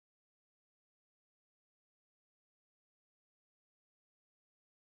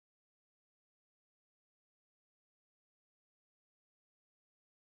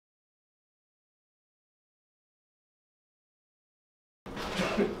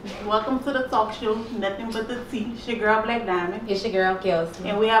Welcome to the talk show, Nothing But the Tea. It's your girl, Black Diamond. It's your girl, Kelsey.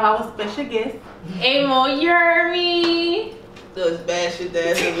 And we have our special guest, Amo Yermy. Those bad shit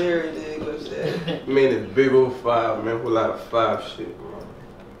that I never heard anything. What's that? Man, it's big old five, man. Whole lot of five shit, man.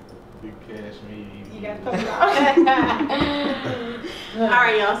 You catch me. you got to come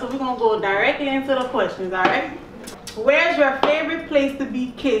Alright, y'all, so we're going to go directly into the questions, alright? Where's your favorite place to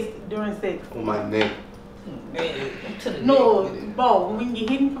be kissed during sex? On my neck. Man, to the No, neck with it. Bo, when you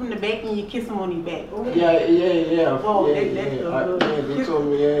hit him from the back and you kiss him on his back. Oh. Yeah. Oh, yeah, that's yeah. good. They told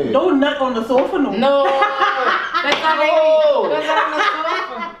me, yeah. Don't nut on the sofa, no. No, that's not Oh. That's not on the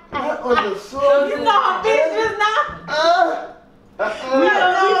sofa. Not on the sofa. You saw her bitch just now? You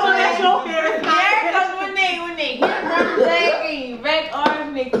know that's your favorite Yeah, spot. because when they hit from the back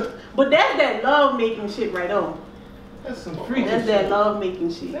arm, But that's that love making shit right on. That's some freaky That's that love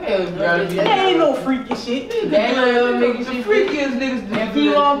making shit. That ain't no freaky shit. That love making the shit. freakiest niggas do. If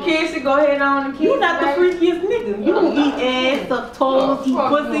you want kiss it, go ahead on and kiss. You not the baby. freakiest nigga. You don't eat ass, suck toes, eat fuck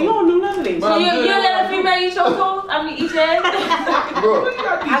pussy. no. You don't do none of that So shit. you let a female eat your toes? I mean, eat your ass? Bro. I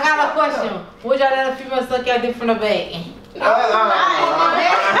got a question. Would y'all let a female suck your dick from the back?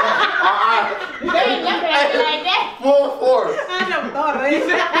 They ain't never acted like that. Full force. I never thought of it.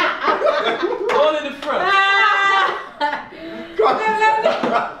 All in the front.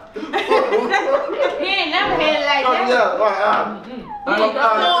 He ain't never had it like that.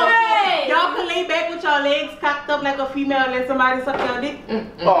 Y'all can lay back with your legs cocked up like a female and let somebody suck your dick.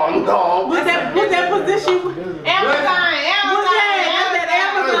 Oh no. What's that position? Amazon. What's that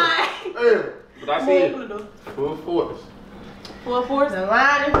Amazon? Hey, but I said Open the door. full force. Full force. The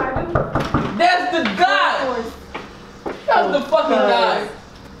line if I do. That's the guy. That's the fucking guy.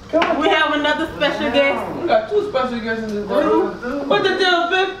 We have another special guest. We got two special guests in this room. What the deal,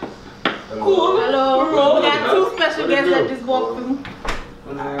 bitch? Cool. Hello. We got two special guests that just walked through.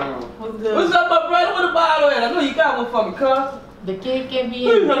 What's good? What's up, my brother? Where the bottle at? I know you got one for me, cuz. The kid can be Who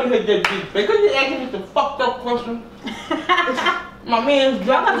you in. trying to hit that bitch, baby? Cause you asking me the fucked up question. My man's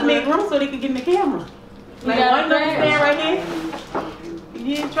Y'all have to dropping make room so they can get in the camera. Like, got why you a don't friend. stand right here?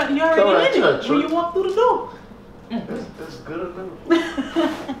 You already in it when you walk through the door. That's good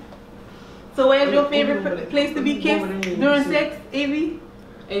enough. So where's your favorite place to be kissed during sex, Evie?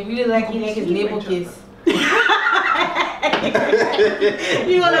 If you like his nipple kiss. You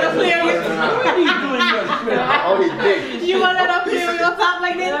gonna let her play on your On his dick. You gonna let her play on your top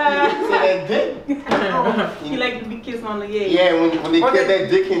like that? See that dick? You like to be kissed on the yeah. Yeah, when they kiss that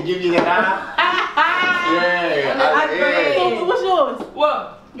dick and give you that eye. Yeah. So what's yours?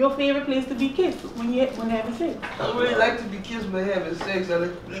 What? Your favorite place to be kissed when having sex? I don't really like to be kissed when having sex. I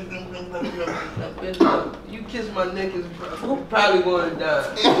like you kiss my neck is probably going to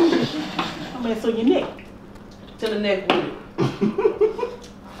die. I mean, so your neck. To the neck with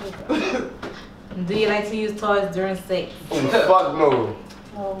it. Do you like to use toys during sex? Fuck no.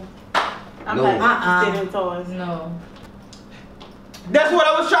 Oh, I'm No. not interested in toys. No. That's what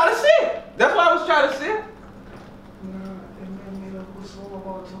I was trying to say. That's what I was trying to say.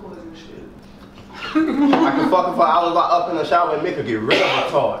 I can fuck her for hours while up in the shower and make her get rid of her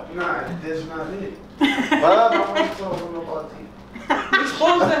toy. Nah, that's not it. Huh? I want to talk about it.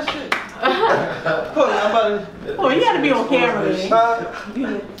 Expose that shit. Hold on, I'm about to. Oh, you gotta be on camera,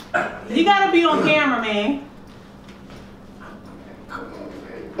 man. You gotta be on camera, man.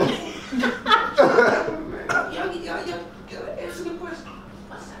 Y'all answer the question.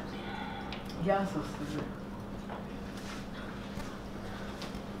 What's up, man? Y'all so stupid.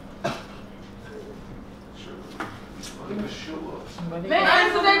 Man,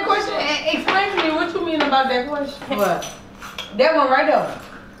 answer that question and explain to me what you mean about that question. What? That one right there.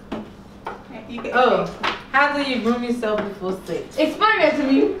 Oh, how do you groom yourself before sex? Explain that to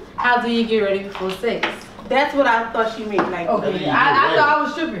me. How do you get ready before sex? That's what I thought she meant. Like, Okay, I thought I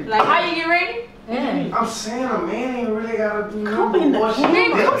was tripping. Like, how you get ready? Yeah. I'm saying a man ain't really gotta do come in the nothing.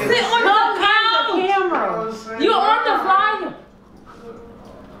 camera. Come sit on the couch. You on the flyer.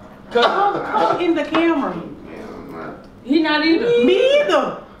 Come in the camera. He not either. Me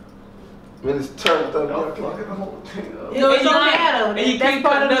either. When it's turned up. Fucking the whole thing up. It don't matter. And you That's can't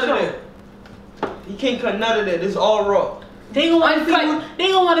part cut of the none of show. that. You can't cut none of that. It's all raw. They gonna want to see you. They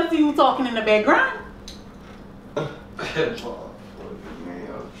gonna want to see you talking in the background.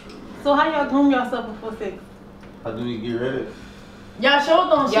 So how y'all groom yourself before sex? How do you get ready? Y'all sure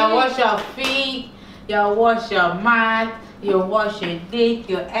don't. Y'all wash your feet. Y'all wash your mouth. You wash your dick,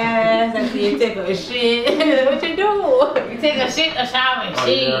 your ass, after you take a shit. What you do? You take a shit, a shower, and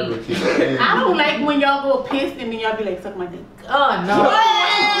shit. I don't like when y'all go pissed and then y'all be like, suck my dick. Oh no.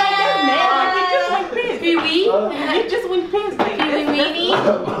 Like, that's mad. Like, you just went pissed. Pee-wee? You just went pissed. Like, Pee-wee-weenie?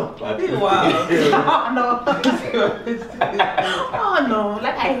 Wow. Oh no. Oh no.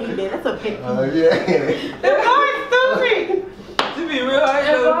 Like I hate that. That's a pet peeve. Yeah. That's so stupid. To be real, I ain't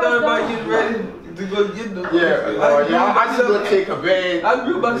never thought about getting ready to go get the Yeah, I just go take a bag. I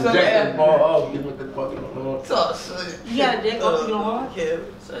grew myself jack after. the ball off. Give me the fucking ball. So, You gotta jack off your arm? Yeah.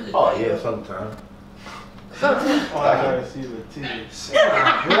 Oh yeah, sometimes. Oh, I gotta see the titties.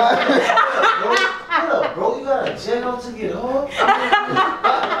 What up, bro? You gotta jack off to get hard? You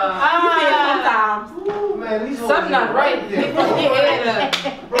said sometimes. Ooh, man, these hoes Something not ain't right. there,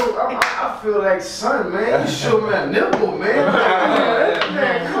 bro. Bro, I feel like son, man. You show me a nipple, man.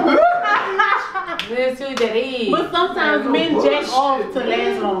 Man, come on. Let's see what that is. But sometimes Man, no men jack bullshit, off to man.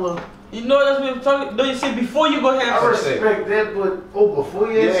 last longer. You know that's what I'm talking. No, you see before you go have I respect that, but before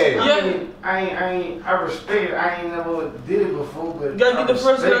you Yeah. I respect it. I ain't never did it before, but You gotta get the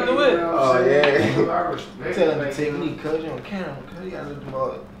first one out the way. You know what I'm Oh, saying? yeah. I respect Tell it. him to like, take me, cuz you on camera, cuz you gotta do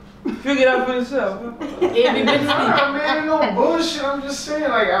all that. figure it out for yourself. Every bit Nah, man, ain't no bullshit. I'm just saying,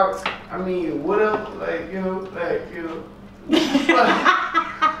 like, I mean, whatever, like, you know,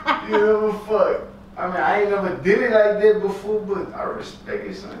 fuck. I mean, I ain't never did it like that before, but I respect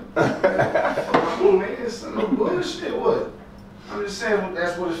it, son. Fuck, I'm on it, son, no bullshit, what? I'm just saying,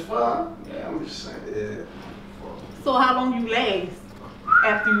 that's what it's for. Yeah, I'm just saying. Yeah. So how long you last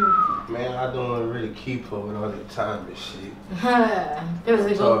after you? Man, I don't really keep up with all the time and shit. Because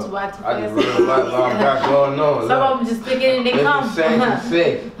it go too out too I just fast. realize what I got going on. Some of them just stick it and they come. It's the same and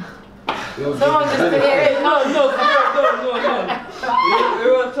sick. Some of them just stick it and No.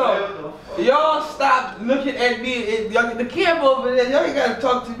 Real talk. Y'all stop looking at me. Y'all get the camera over there. Y'all ain't gotta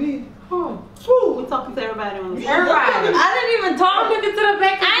talk to me. Woo, we talking to everybody on the Everybody. I didn't even talk. Looking to the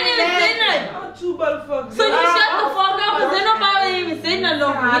back. I didn't even say nothing. Y'all two motherfuckers. So you shut the fuck up because then nobody even say nothing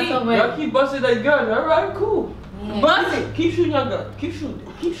over me. Y'all keep busting that gun. All right, cool. Yeah. Bust it. Keep shooting your gun. Keep shooting.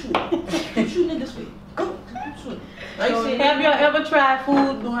 Keep shooting it this way. Go. Keep shooting. I ain't So saying have y'all nothing. ever tried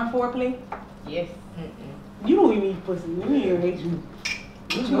food during foreplay? Yes. You don't even eat pussy. You ain't hate you.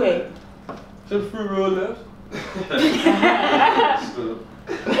 What you ate? Some fruit roll left. I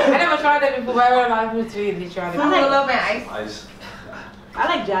never tried that before, but I realized it's really tried it. I like- love and ice. Ice. I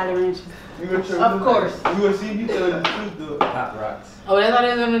like Jolly Ranchers. You gonna try Of course. You gonna see me tell the truth though. Hot rocks. Oh, that's what they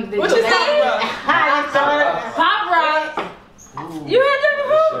was gonna do. What you say? Pop rock. You had that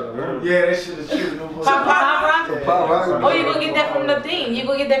before? Yeah, that shit is true. No bullshit. Pop rock. Yeah. Pop rock. Oh, you gonna get that from the thing. You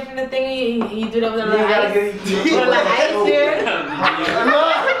gonna get that from the thing and you do that with a You little gotta ice. get With a little ice here.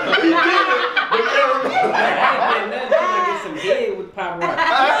 Get some head with pop rock.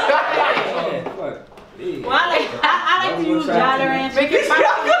 Yeah, fuck. Yeah. Well, I like to use Jolly Ranchers. Make it pop.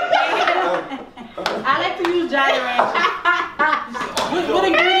 I like to use Jolly Ranchers. What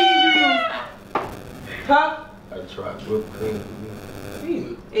ingredients you use? Huh? I tried whipped cream.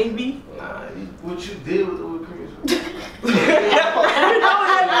 AB. What you did with the whipped cream? You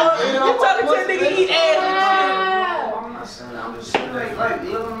talking to a nigga eat ass I'm not saying. I'm just saying, like, let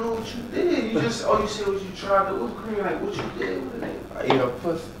them know what you did. You just, you said what you tried the whipped cream, like what you did with it. I eat a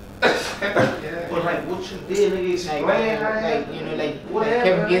pussy. But like what you did, nigga, explain how whatever.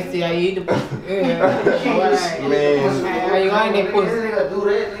 Kevin gets it, I eat the pussy. Man, How you like that pussy? Nigga, do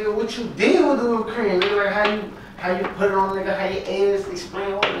that, nigga. What you did with the whipped cream, nigga? Like how you put it on, nigga? How you ass?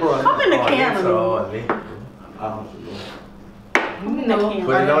 Explain all that. I'm in the camera. No.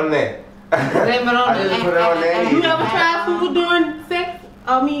 Put it on there. Blame it on I just put it on there. You ever tried food during sex? I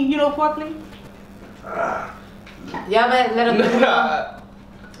mean, foreplay? Y'all better let her put Huh?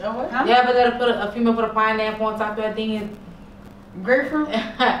 y'all better let her put a female put a pineapple on top of that thing and Grapefruit?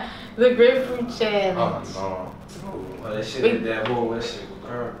 the grapefruit challenge. Oh, Oh, that shit is that bull, that shit will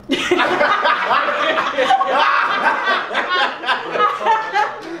curl.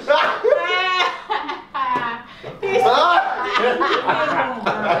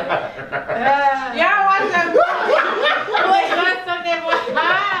 Y'all watch that movie?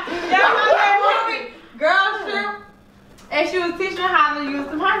 Y'all watch that movie? Girl Shrimp? And she was teaching her how to use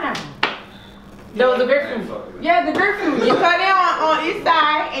the pineapple. That was the grapefruit. Yeah, the grapefruit. You cut it on each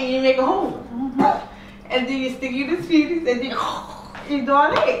side and you make a hole. And then you stick it in the sweeties and then you do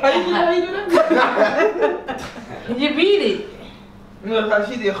all that. How you do that? You beat it. You know how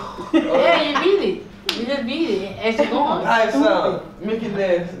she did. Yeah, you beat it. You just beat it and she going. Alright, so make it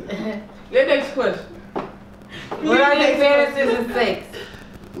nasty. The next question. What are your fantasies in sex?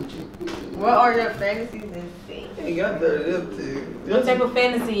 What are your fantasies in sex? Ain't got dirty up to. What type of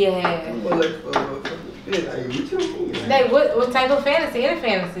fantasy you have? More like for bitch. Like what type of fantasy? Any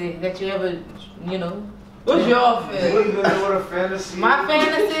fantasy that you ever, What's your You fantasy? know what a fantasy? My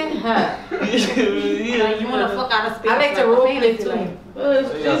fantasy, huh? You wanna fuck out of space? I like to role play too.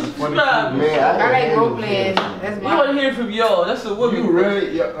 Subscribe. Man, I like role playing. That's You want to my hear from y'all? That's a woman. You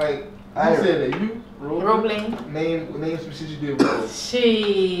really, yeah, like, I you said that you role playing. name some shit you did with.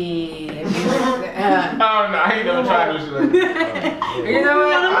 Shit. I don't know. I ain't never tried no shit like that. You know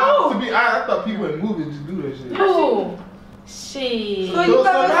what? I thought people in movies just do that shit. Who? Shit. So you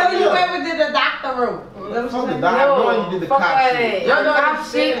ever did the doctor room? Fuck the doc. I know you did the fuck cop all shit. that. Y'all know cop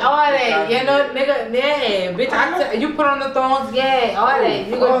shit, all that. You know, nigga, yeah. Bitch, you put on the thongs, yeah, all that.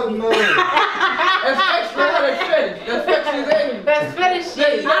 You Oh, go. no. That's fetish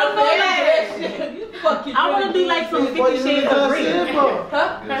shit. I don't know that. I want to be like some 50 Shades of Grey.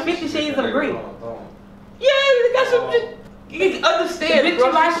 Huh? 50 Shades of Grey. Yeah, that's what you can understand. Bitch, bro.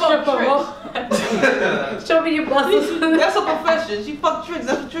 you my She fuck stripper, tricks. bro. Show me your muscles. That's a profession. She fuck tricks.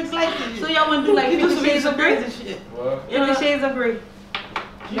 That's what tricks like. So y'all want to do like You do 50 some Shades of Grey? crazy shit. What? 50 Shades of Grey.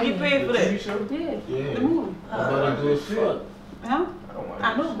 You get paid for that. show? Yeah. Yeah. The movie. Nobody do shit. Huh? I don't want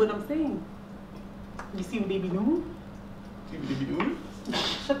I know, but I'm saying. You see what they be doing?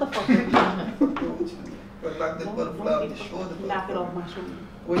 Shut the fuck up. But knock this butterfly off your shoulder. Knock it off my shoulder.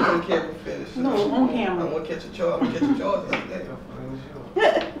 Wait till the camera finish. No, on camera. I want to catch a charge. I'm catch a charge like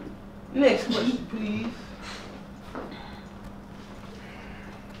that. Next question, please.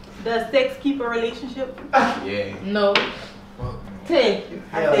 Does sex keep a relationship? Yeah. No. Thank you.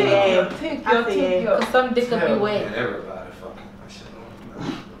 I say yeah. Thank I you. say Thank you. Cause some dick could be wet. Everybody fucking. I should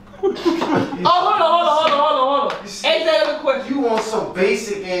know. Oh, hold on. Ask that other question. You want some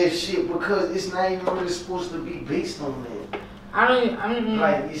basic ass shit because it's not even really supposed to be based on that. I'm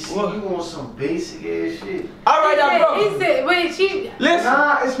Like, you see, you want some basic ass shit. All right, now, bro. He said, wait, she. Listen.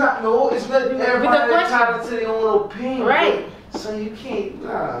 Nah, it's not, no, it's not everybody question- entitled to their own opinion. Right. But, so you can't,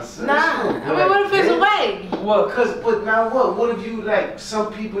 nah, son. Nah. I mean, what if it's a way? Well, but now what? What if you, like,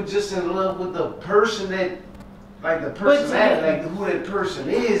 some people just in love with the person that, like, the personality, like, who that person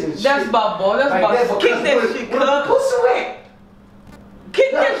is and shit. That's my boy. That's Like my that, boy. because Kick that what- shit, what the cuz. pussy wet. Kick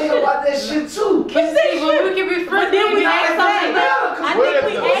You that gotta think shit. about that shit too. But see, when we can be friends, then we ask something. I think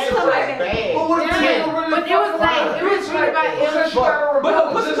we asked her like that. But what if Yeah, you really but it was fuck like- around? it was really about Because you gotta But her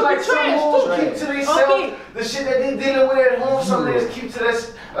remember, pussy just could be like some trash, hoes too. keep to themselves, Okay. the shit that they dealing with at home, some niggas keep to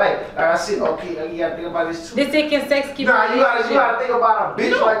this. Like I said, okay, you gotta think about this too. This dick and sex keep. Nah, you gotta think about a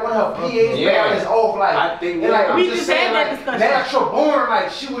bitch like when her pH balance off, like, I think and like I'm we just just saying, had that like discussion. natural born, like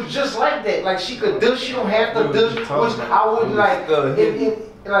she was just like that, like she could do, she don't have to do, which I wouldn't like.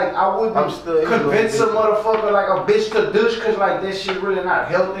 Like I wouldn't convince a motherfucker like a bitch to douche, cause like that shit really not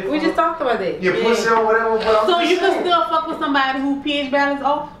healthy. We just talked about that. your pussy or whatever. But I'm So just you can saying. still fuck with somebody who pH balance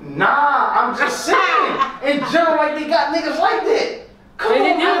off? Nah, I'm just saying. In general, like they got niggas like that. Come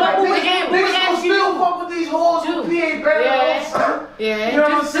They on, do, man. but who Like, would niggas ask will you? still fuck with these hoes who Dude. pH balance off. Yeah, You know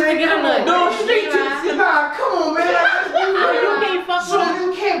what I'm just to saying? get a nut. No, straight to Nah, come on, man. You can't fuck So with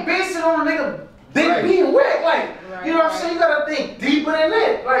you can't base it on a nigga dick Right. being wet, like, you know what I'm saying? You gotta think deeper than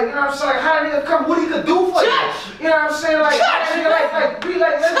that. Like, you know what I'm saying? Like, how a nigga come, what he could do for you? You know what I'm saying? Like, like, be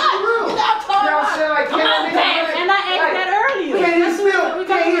like, let's be real. You know what I'm saying? Like, can a nigga really, And I asked that earlier. can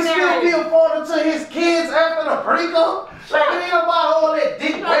he still be a father to his kids after the breakup? Like, it ain't about all that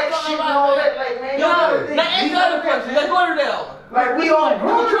dick wet shit and all that. Like, man, you gotta think Now, ask the deeper other than question. that, Let's go to that one. like, we all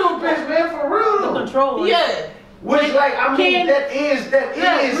grown bitch, man, for real The though. control. Yeah. Which, like, I mean, that is, we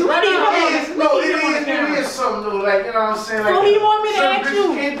it is something new, like, you know what I'm saying? Like, So he want me to some ask bitches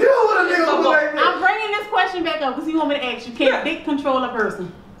you. can't deal with a nigga who like that. I'm bringing this question back up because he want me to ask you, can dick control a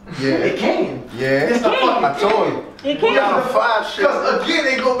person? It can. Yeah. It can. I told you. It We can. got a 5 shit. Because again,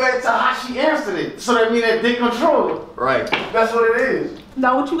 they go back to how she answered it. So that mean that dick control her. Right. That's what it is.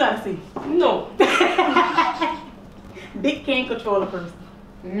 Now what you gotta say? No. Dick can't control a person.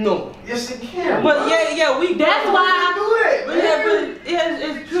 No. Yes, it can. But yeah, we. That's why do that, But man. yeah, but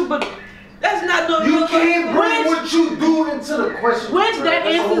yeah, it's true. But that's not no. You can't bring what you do into the question. Which that That's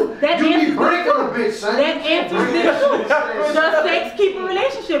answers- all. that you be answers- breaking a bitch, son. that answers this. Does sex keep a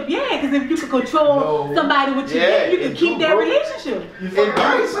relationship? Yeah, because if you can control No. somebody with your Yeah, dick, you can it keep do, that bro. relationship. You fucking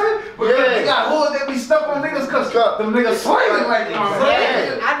right, son. Because Yeah. they got hoes that be stuck on niggas because them niggas swinging like that.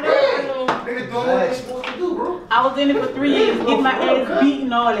 Yeah, I know. Niggas doing what they supposed to do, bro. I was in it for 3 years, getting my ass beat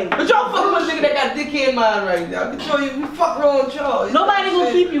and all that. But y'all fucking with a nigga that got dick in mind right now. I can tell you, we fuck wrong with y'all. Nobody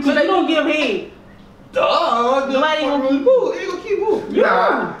gonna keep you because you don't give head. Duh. Nobody gonna keep move. They gonna keep moving.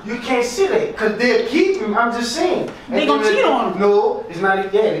 Nah, you can't say that, cause they'll keep him. I'm just saying. They gonna cheat on him. No, it's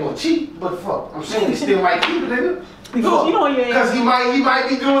not. Yeah, they gonna cheat, but fuck. I'm saying they still might keep it, nigga. Because you know your ass. Cause he might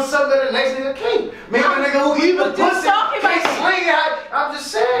be doing something that the next nigga can't. Maybe the nigga who even But just pussy talking about can't it. sling it. I'm just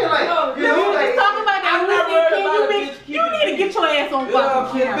saying, like, No, you know, We were like, just talking about that. We better get your ass on You know what I'm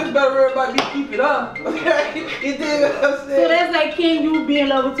fucking saying? camera. Bitch better worry about me keep it up. You dig what I'm So saying? that's like, can you be in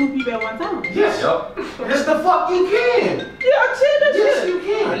love with 2 people at one time? Yes. Yes, the fuck you can. Yeah, I'm saying that Yes, shit. you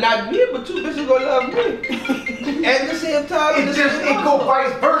can. Not me, but 2 bitches gonna love me. At the same time, It go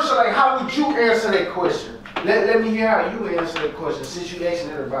vice versa. Like, how would you answer that question? Let me hear how you answer that question. Since you asking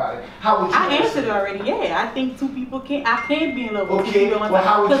everybody, how would you? I answered it already. Yeah, I think 2 people can. I can be in love with 2 Okay, people at one well,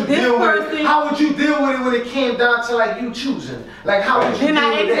 time. how would you 'Cause this deal with it? person- How would you deal with it when it came down to like you choosing? Like, how would you Then deal I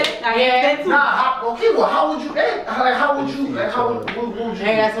with answered. that? I answered that too. Nah, okay, well, how would you act? Like, how would you? Like, how would you? I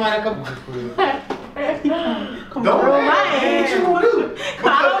got somebody come. Come Don't on, my ask. What you ass. gonna do? I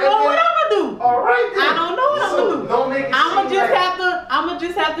don't know what I'm gonna do. All right, then. I don't know what I'm gonna do. Don't make it I'ma seem just like- have to. I'ma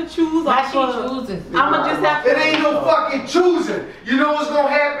just have to choose. Why off she of- choosing? I'ma just have to. It ain't no fucking choosing. You know what's gonna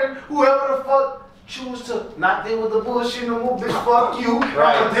happen? Whoever the fuck choose to not deal with the bullshit no more, bitch, fuck you.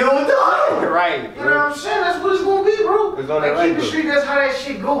 Right. I'ma deal with the other. Right. You know what I'm saying? That's what it's gonna be, bro. It's on Like, that right, keep the bro. street, that's how that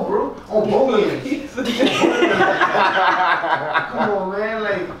shit go, bro. On both ends. Come on, man.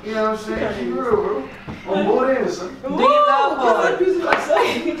 Like, you know what I'm saying? Keep it real, bro. On both ends, son. Do you love hard? Do you love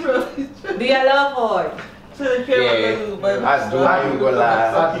hard? Yeah, I do. I ain't gonna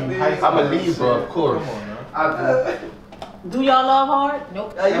lie. I'm a Libra, of course. I Do y'all love hard?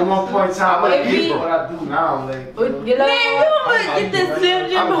 Nope. do. At one point in time, I Maybe- did what I do now. Like, You love Man, hard? you must get this Slim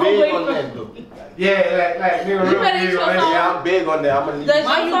Jim I'm away big on from. that, though. yeah, like, nigga, real better big eat your on that. song. Yeah, I'm big on that. I'm a Libra.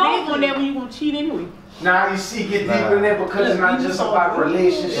 Why you big on that when you gonna cheat anyway? Now you see, get deeper in there because it's not just about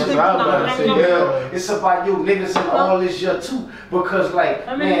relationships. That's what I'm about to say, yeah. It's about your niggas and all this shit too. Because like,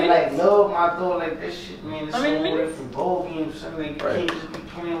 How many man, like minutes? love my dog, like that shit, man. It's How so many away minutes? from ball games, something like you Right. can't just be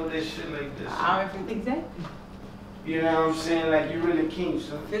playing with that shit like this. Exactly. You know what I'm saying? Like you really can't.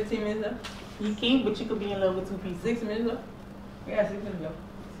 So. 15 minutes up. You can't, but you could be in love with 2 people. 6 minutes up. Yeah, 6 minutes up.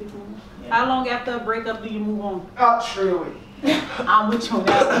 6 minutes. Yeah. How long after a breakup do you move on? Straight away. I'm with you on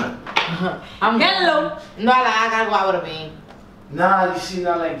that. I'm Hello. No, I gotta go out with a man. Nah, you see,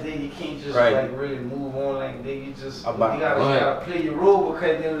 not like that. You can't just Right. like really move on like that. You just About- you gotta right. play your role because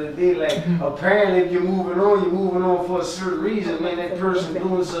at the end of the day, like apparently if you're moving on for a certain reason. Man, that person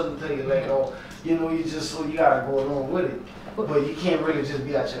doing something to you, like oh, you know, you just so you gotta go along with it. But you can't really just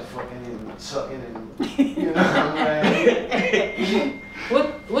be out there fucking and sucking and you know what I'm saying?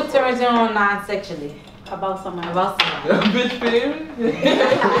 What turns you on non-sexually? About somebody. About someone? Bitch, baby.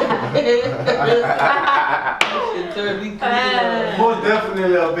 Most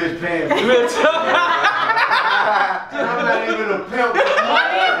definitely a bitch paying me. I'm not even a pimp.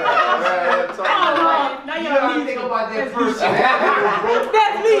 Now You y'all gotta need think to. about that person. Bro.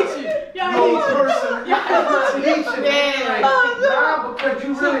 That's leeching. Y'all No need to. person, leeching, man. Nah, because you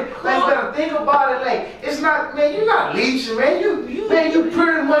really, like, you gotta think about it. Like, it's not, man. You're not leeching, man. You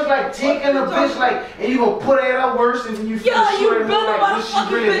pretty much like taking a bitch, like, and you gonna put her out worse, and you feel Yeah, you sure build like about what a she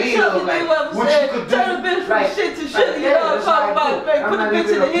fucking really bitch made up, of, you like know what I'm what saying? you could do. Turn a bitch from like, shit to shit, you yeah, know what I'm that's talking how I about, do. babe. I'm Put a not bitch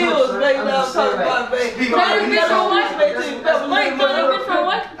even in the a pimp, hills, son. babe, I'm you know what I'm just talking saying, about, babe. speak Turn on a it. bitch from what, babe? That's Wait, turn a bitch from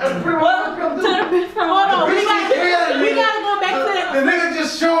what? That's pretty much what I'm Turn a doing. bitch from Hold what? on. Bitch, We gotta go back to that. The nigga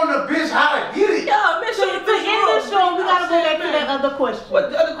just showing the bitch how to get it. Yeah, bitch, To end the show, we gotta go back to that other question. What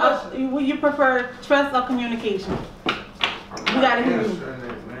the other question? Will you prefer trust or communication? We gotta hear you.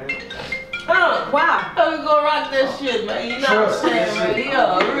 Why? How we gonna rock that shit, man? You know what I'm Trust saying, that man? shit.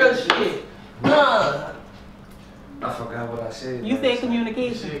 Yeah, real shit. I forgot what I said. You said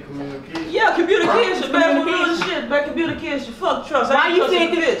communication. Communication. Yeah, communication, man. Real Communication. shit, man. Communication. Fuck trust. Why I ain't you trusting a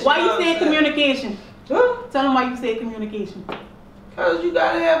said bitch, why know you what I'm said saying? communication? Huh? Tell them why you said communication. Cause you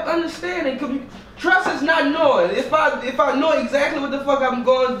gotta have understanding. Trust is not knowing. If I know exactly what the fuck I'm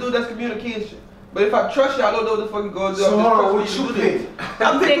going to do, that's communication. But if I trust you, I don't know what the fuck you're going to do. So I'm hold on, just what trusting you you to do pick? this.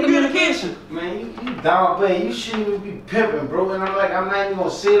 I'm picking communication. Man, you down bad. You shouldn't even be pimping, bro. And I'm not even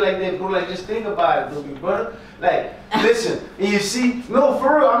gonna say it like that, bro. Like, just think about it, though, big brother. Like, listen, and you see, no,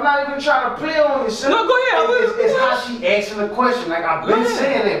 for real, I'm not even trying to play on it, son. No, go ahead. It's how she asking the question. Like, I've been Go ahead.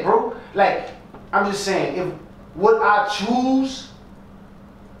 saying that, bro. Like, I'm just saying, if what I choose,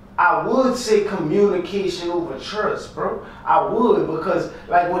 I would say communication over trust, bro. I would, because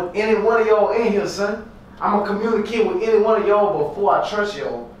like with any one of y'all in here, son, I'm gonna communicate with any one of y'all before I trust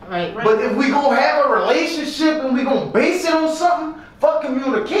y'all. Right. But if we gonna have a relationship and we gonna base it on something, fuck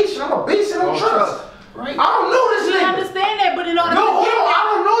communication, I'm gonna base it on trust. Right. I don't know this I nigga. understand that, but in order No, to hold get on, I there,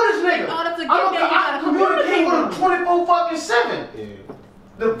 don't know this nigga. in order to get there, you I gotta communicate with him communicate. 24 fucking 7. Yeah.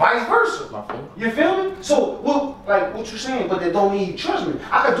 The vice versa. My phone. You feel me? So, like what you saying, but that don't mean he trust me.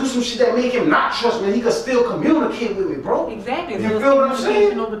 I could do some shit that make him not trust me. He could still communicate with me, bro. Exactly. You So it's feel what I'm communication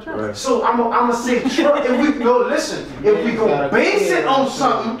saying? over trust. Right. So I'ma say trust. If we go listen, if we gonna base it on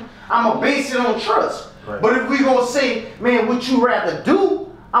something, I'ma base it on trust. Right. But if we gonna say, man, what you rather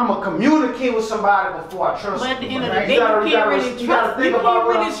do, I'ma communicate with somebody before I trust. But at the end of the Right? day, you can't really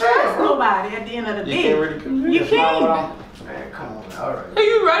trust nobody. At the end of the day, you can't. Man, come on, all right. Hey,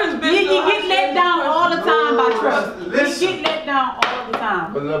 you right as bitch. You get let down all the time by trust. Listen. You get let down all the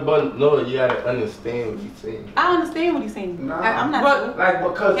time. But no, you gotta understand what he's saying. I understand what he's saying. Nah. I'm not. Like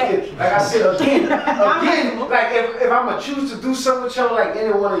because like I said again, like if I'ma choose to do something with y'all, like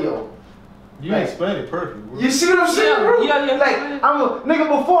any one of y'all. You explained it perfect, bro. You see what I'm saying, bro? Yeah. Like I'm a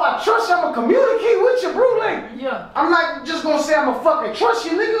nigga before I trust you, I'ma communicate with you, bro. Like I'm not just gonna say I'ma fucking trust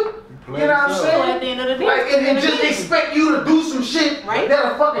you, nigga. You know what I'm saying? So at the end of the day, like and just expect you to do some shit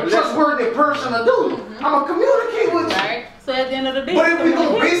that a fucking trustworthy person to do. I'ma communicate with you. Right. So at the end of the day, But if we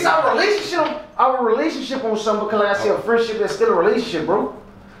gonna base our relationship on something, because like I said, a friendship that's still a relationship, bro.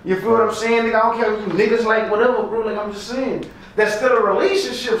 You feel what I'm saying, nigga? I don't care if you niggas like whatever, bro. Like I'm just saying. That's still a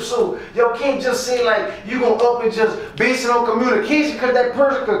relationship, so y'all can't just say like you gonna up and just base it on communication, cause that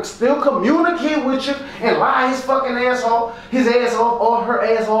person could still communicate with you and lie his fucking ass off, or her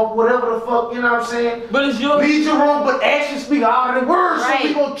ass off, whatever the fuck, you know what I'm saying? But it's your lead you wrong, but actions speak louder than words, so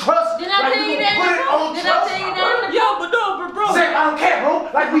we gonna trust. Did I tell you that? Put it on Did trust. I tell you that? Yo, but no, bro. Zach, I don't care, bro.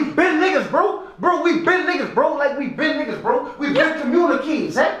 Like we been niggas, bro. Bro, we been niggas, bro. Like we been niggas, bro. We been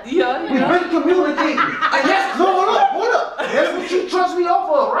communicating, Zach. Yeah. We been communicating. And that's hold up. That's what you trust me off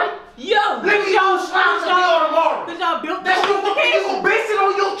of, right? yo, Let me go slide to me on tomorrow. cause y'all built That's that you gonna base it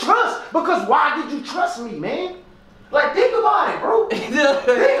on your trust. Because why did you trust me, man? Like think about it, bro. Think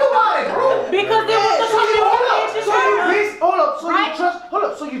about it, bro. because there was So you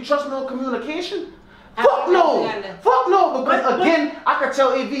Right? So you trust me on communication? Fuck no, because again, I can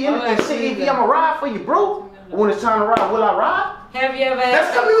tell AV anything, say AV, I'ma ride for you, bro. When it's time to ride, will I ride? Have you ever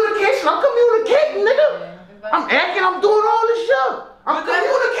That's communication, I'm communicating, nigga. I'm acting, I'm doing all this shit. I'm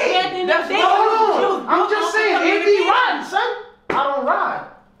communicating. Hold on, I'm just saying, AV riding, son. I don't ride.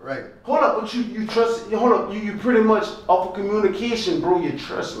 Right. Hold up, but you trust, you pretty much off of communication, bro, you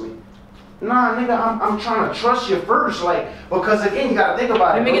trust me. Nah, nigga, I'm trying to trust you first, like, because again, you gotta think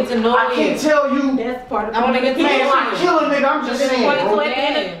about it. Let me get to know I can't tell you, That's part of I wanna get to man, know I kill a nigga, I'm just saying,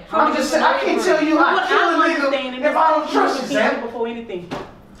 bro. I'm just saying, I can't tell you I kill a nigga if I don't trust you, Sam. Before anything.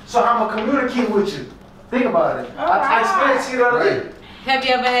 So I'ma communicate with you. Think about it. I explained to you the other day. Have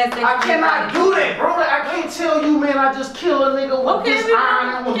you ever had sex? I cannot do that, bro. Like, I can't tell you, man, I just kill a nigga with this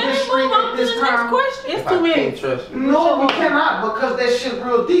iron, with this string at this time. It's too many. Can't trust you. No, we cannot, because that shit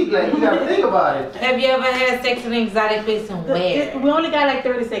real deep. Like, you gotta think about it. Have you ever had sex in an exotic place and where? We only got like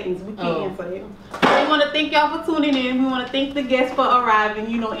 30 seconds. We can't answer that. We want to thank y'all for tuning in. We want to thank the guests for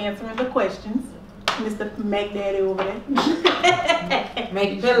arriving, answering the questions. Mr. McDaddy over there.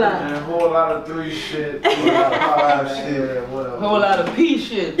 Make pillow. And a whole lot of 3 shit, whole lot of 5 shit, whatever. Whole lot of P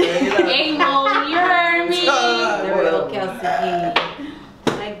shit, man. Amo, you heard me. Whatever. The real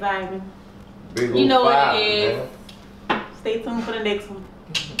Kelsey. Like Diamond. Big You know old what five, it is. man. Stay tuned for the next one.